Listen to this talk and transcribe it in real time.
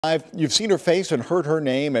You've seen her face and heard her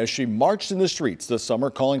name as she marched in the streets this summer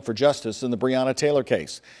calling for justice in the Breonna Taylor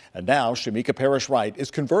case. And now Shameka Parrish-Wright is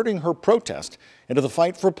converting her protest into the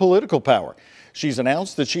fight for political power. She's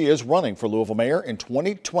announced that she is running for Louisville mayor in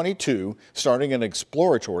 2022, starting an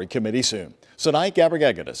exploratory committee soon. Tonight,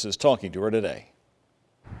 Gabriel is talking to her today.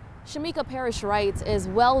 Shameka Parrish-Wright is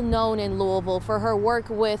well known in Louisville for her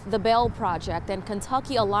work with the Bail Project and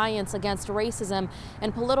Kentucky Alliance Against Racism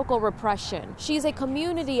and Political Repression. She's a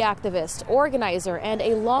community activist, organizer, and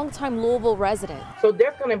a longtime Louisville resident. So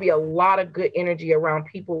there's going to be a lot of good energy around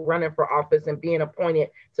people running for office and being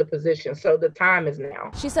appointed to positions. So the time is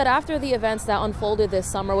now. She said after the events that unfolded this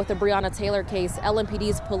summer with the Breonna Taylor case,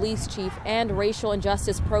 LMPD's police chief, and racial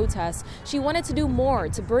injustice protests, she wanted to do more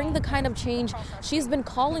to bring the kind of change she's been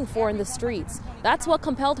calling for in the streets. That's what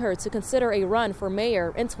compelled her to consider a run for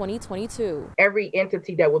mayor in 2022. Every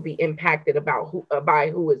entity that will be impacted by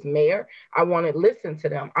who is mayor, I want to listen to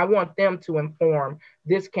them. I want them to inform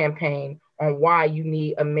this campaign on why you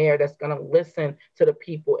need a mayor that's going to listen to the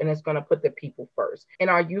people and it's going to put the people first. And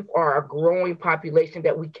our youth are a growing population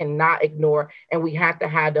that we cannot ignore, and we have to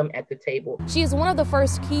have them at the table. She is one of the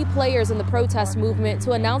first key players in the protest movement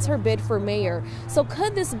to announce her bid for mayor. So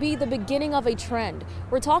could this be the beginning of a trend?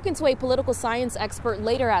 We're talking to a political science expert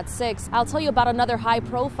later at 6. I'll tell you about another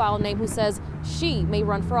high-profile name who says she may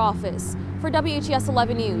run for office. For WHES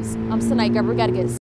 11 News, I'm Shameka Parrish-Wright.